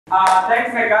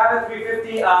Thanks, my God,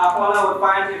 350. Paula would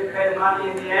find you to pay the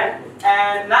money in the end.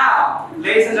 And now,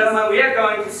 ladies and gentlemen, we are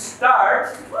going to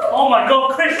start. Oh my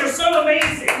God, Chris, you're so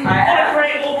amazing! What a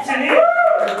great auctioneer!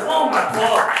 Oh my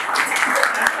God!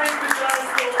 And thank you guys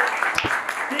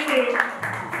for picking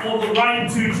for the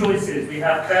right two choices. We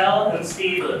have Belle and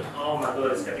Stephen. Oh my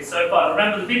God, it's going to be so fun.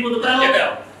 Remember the people with the bell?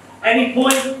 Bell. Any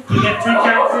point, you get 2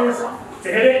 chances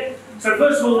to hit it. So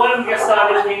first of all, why don't we get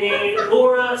started? We need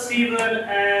Laura, Stephen,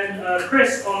 and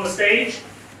Chris on the stage.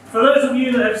 For those of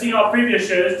you that have seen our previous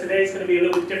shows, today's going to be a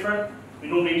little bit different. We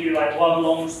normally do like one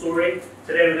long story.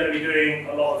 Today we're going to be doing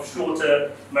a lot of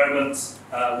shorter moments,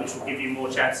 which will give you more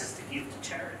chances to give to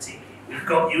charity. We've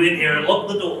got you in here and lock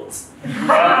the doors.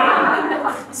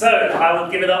 So I will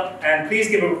give it up, and please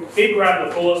give a big round of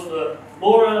applause for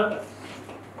Laura,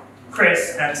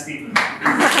 Chris, and Stephen.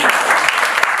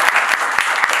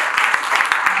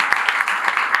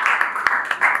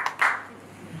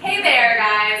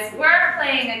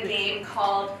 A game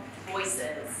called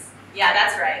Voices. Yeah,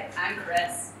 that's right. I'm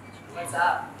Chris. What's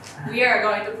up? We are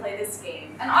going to play this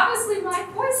game. And obviously my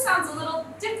voice sounds a little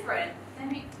different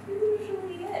than it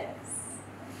usually is.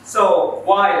 So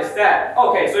why is that?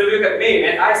 Okay, so you look at me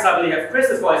and I suddenly have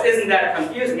Chris's voice. Isn't that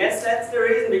confusing? Yes, that's the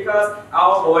reason, because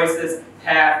our voices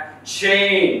have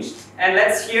changed. And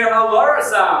let's hear how Laura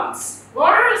sounds.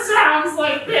 Laura sounds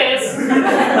like this.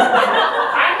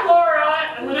 I'm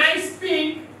Laura, and when I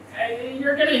speak,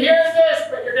 you're going to hear this,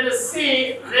 but you're going to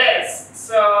see this.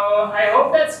 So I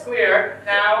hope that's clear.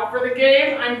 Now, for the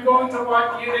game, I'm going to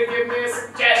want you to give me a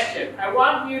suggestion. I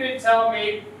want you to tell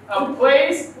me a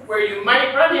place where you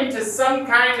might run into some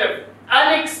kind of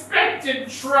unexpected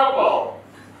trouble.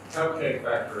 CupCake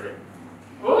Factory.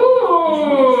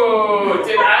 Ooh,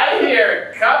 did I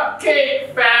hear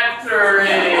CupCake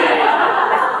Factory?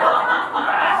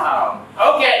 Wow.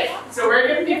 Okay, so we're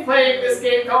going to be playing this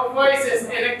game called Voices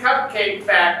in a Cupcake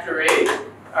Factory.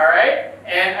 All right,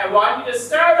 and I want you to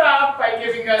start off by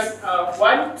giving us a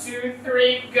 1, 2,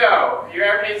 3, go.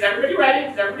 Is everybody ready?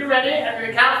 Is everybody ready? I'm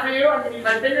going to count for you. I'm going to use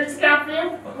my fingers to count for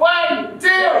you. 1, 2,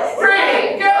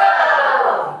 3,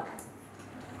 go!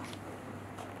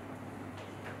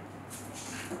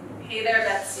 Hey there,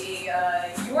 Betsy.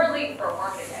 You're late for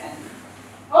work again.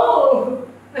 Oh,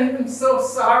 I'm so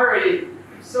sorry.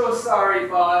 I'm so sorry,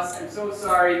 boss. I'm so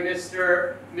sorry,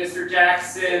 Mr.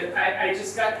 Jackson. I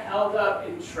just got held up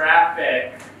in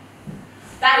traffic.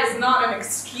 That is not an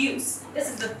excuse. This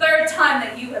is the 3rd time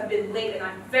that you have been late, and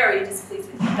I'm very displeased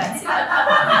with you, Betsy.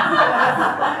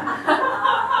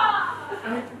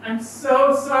 I'm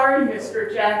so sorry, Mr.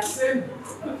 Jackson.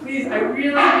 Please, I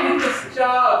really need this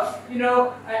job. You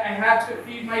know, I have to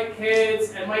feed my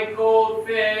kids and my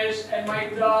goldfish and my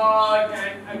dog,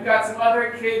 and I've got some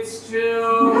other kids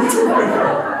too.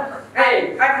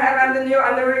 Hey, I'm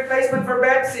the replacement for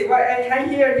Betsy. Hey,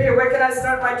 here, where can I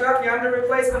start my job here? I'm the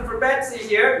replacement for Betsy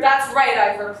here. That's right,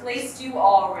 I've replaced you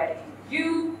already.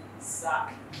 You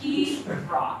suck. He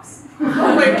rocks.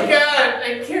 Oh my God,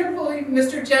 I can't believe,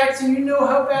 Mr. Jackson, you know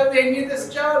how badly I need this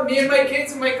job. Me and my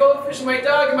kids and my goldfish and my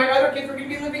dog and my other kids are going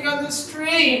to be living on the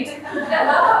street.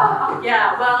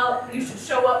 Yeah, well, you should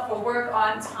show up for work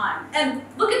on time. And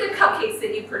look at the cupcakes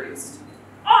that you produced.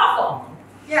 Awful.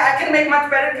 Yeah, I can make much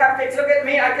better cupcakes. Look at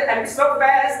me, I'm so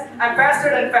fast. I'm faster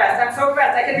than fast. I'm so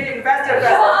fast, I can be even faster than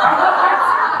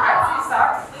fast. Betsy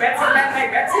sucks.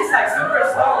 Betsy's like super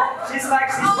slow. She's from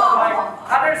like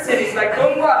other cities, like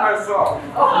Dongguan or so.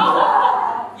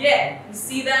 Yeah, you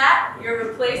see that? Your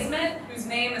replacement, whose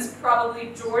name is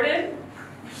probably Jordan,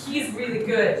 he's really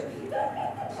good.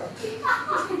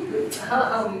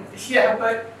 Yeah,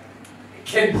 but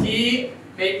can he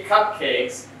make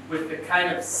cupcakes with the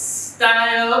kind of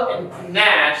style and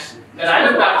panache that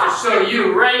I'm about to show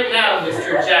you right now,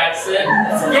 Mr. Jackson?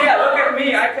 Yeah, look at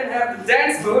me. I can have the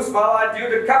dance moves while I do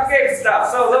the cupcake stuff.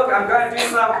 So look, I'm going to do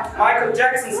some Michael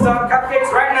Jackson style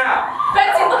cupcakes right now.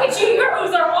 Betsy, look at you. Your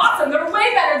moves are awesome. They're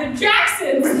way better than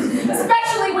Jackson's,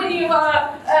 especially when you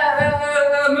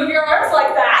move your arms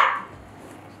like that.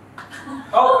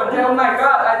 Oh, but oh my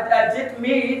God, I did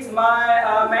meet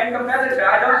my main competitor.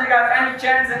 I don't think I have any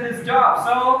chance in this job,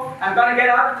 so I'm gonna get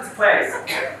out of this place.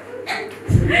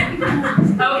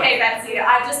 Okay, Betsy,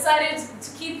 I've decided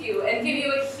to keep you and give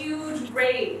you a huge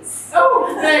raise.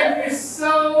 Oh, thank you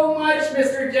so much,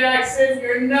 Mr. Jackson.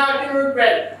 You're not going to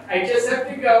regret it. I just have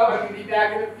to go. I'm going to be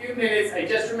back in a few minutes. I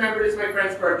just remembered it's my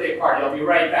friend's birthday party. I'll be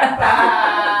right back.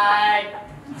 Bye.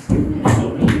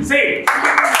 See.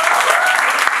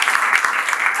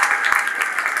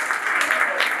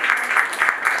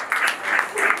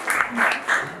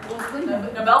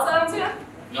 No bells out yet?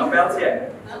 No belts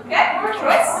yet. Okay, more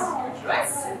choice.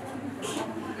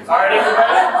 Alright,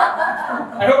 everybody.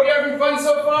 I hope you're having fun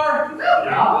so far.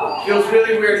 Yeah. Feels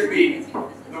really weird to be.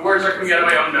 The words are coming out of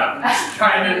my own mouth. Just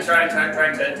trying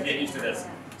to get used to this.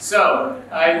 So,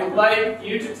 I would like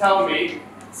you to tell me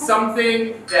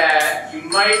something that you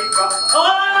might.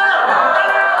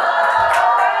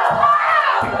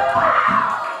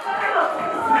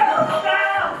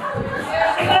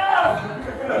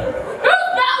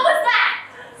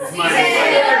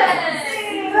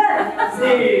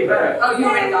 Oh, you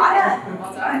already got it?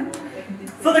 Well done.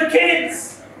 For the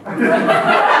kids!